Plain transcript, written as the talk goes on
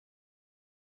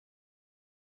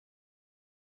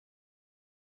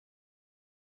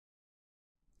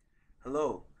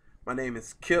Hello, my name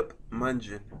is Kip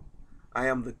Mungin. I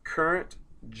am the current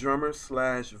drummer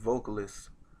slash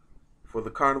vocalist for the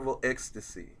Carnival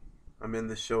Ecstasy. I'm in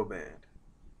the show band.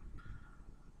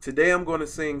 Today I'm going to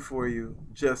sing for you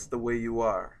Just the Way You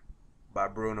Are by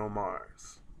Bruno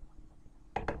Mars.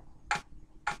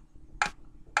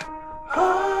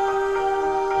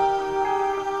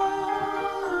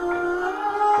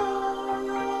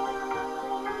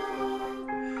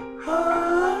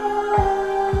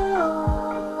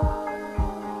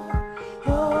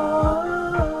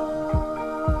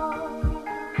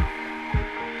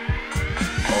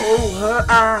 Oh,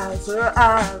 her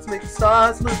eyes make the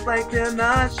stars look like they're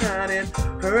not shining.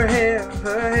 Her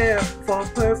hair falls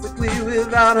perfectly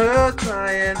without her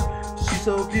trying. She's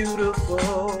so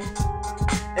beautiful,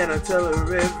 and I tell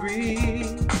her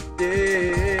every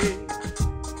day.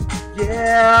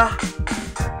 Yeah,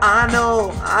 I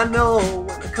know,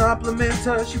 when I compliment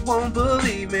her, she won't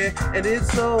believe me. And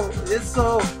it's so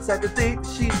sad to think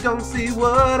that she's gonna see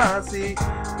what I see.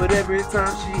 But every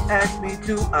time she asks me,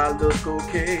 do I look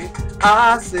okay?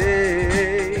 I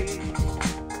say,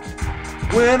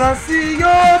 when I see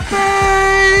your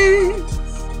face,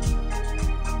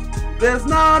 there's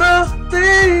not a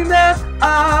thing that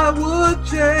I would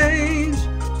change.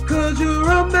 'Cause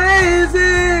you're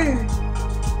amazing,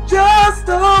 just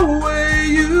the way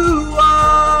you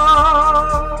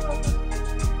are.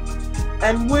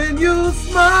 And when you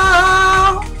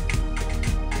smile,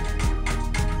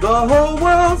 the whole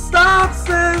world stops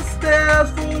and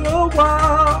stares for a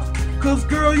while. 'Cause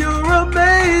girl, you're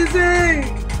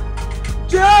amazing,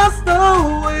 just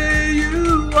the way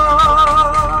you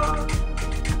are.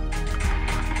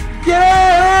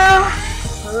 Yeah,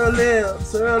 her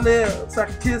lips, I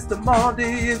could kiss them all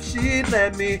day if she'd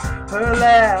let me. Her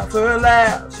laugh,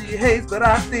 she hates, but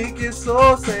I think it's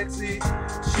so sexy.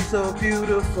 She's so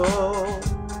beautiful,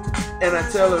 and I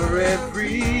tell her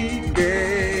every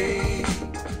day.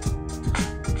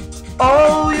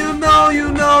 Oh, you know, you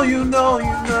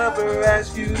never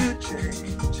ask you to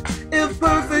change. If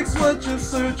perfect's what you're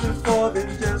searching for, then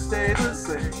just stay the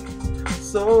same.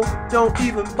 So don't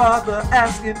even bother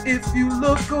asking if you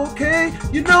look okay.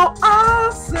 You know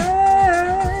I'll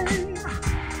say,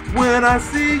 when I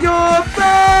see your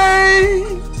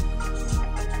face,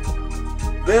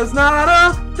 there's not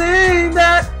a thing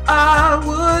that I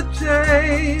would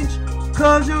change.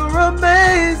 'Cause you're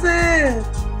amazing,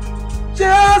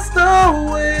 just the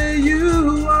way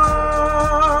you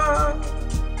are.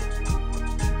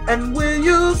 And when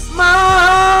you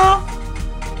smile,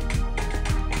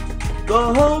 the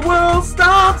whole world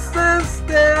stops and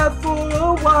stares for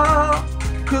a while.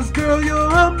 'Cause girl,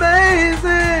 you're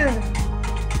amazing,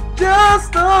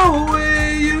 just the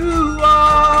way you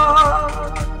are.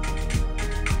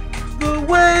 The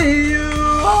way you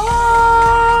are,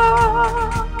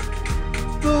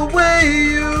 the way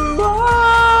you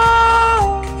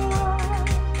are.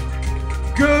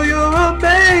 Girl, you're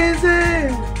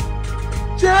amazing,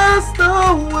 just the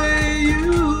way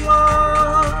you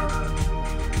are.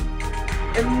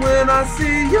 And when I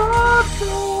see your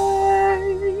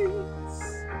face,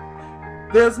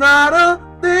 there's not a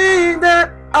thing that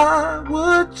I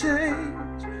would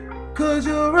change. 'Cause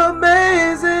you're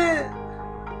amazing,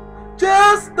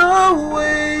 just the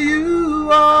way you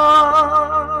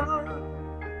are.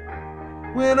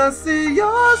 When I see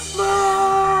your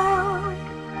smile,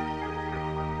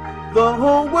 the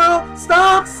whole world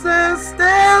stops and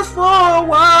stares for a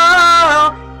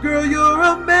while. Girl, you're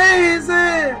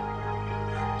amazing,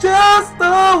 just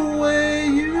the way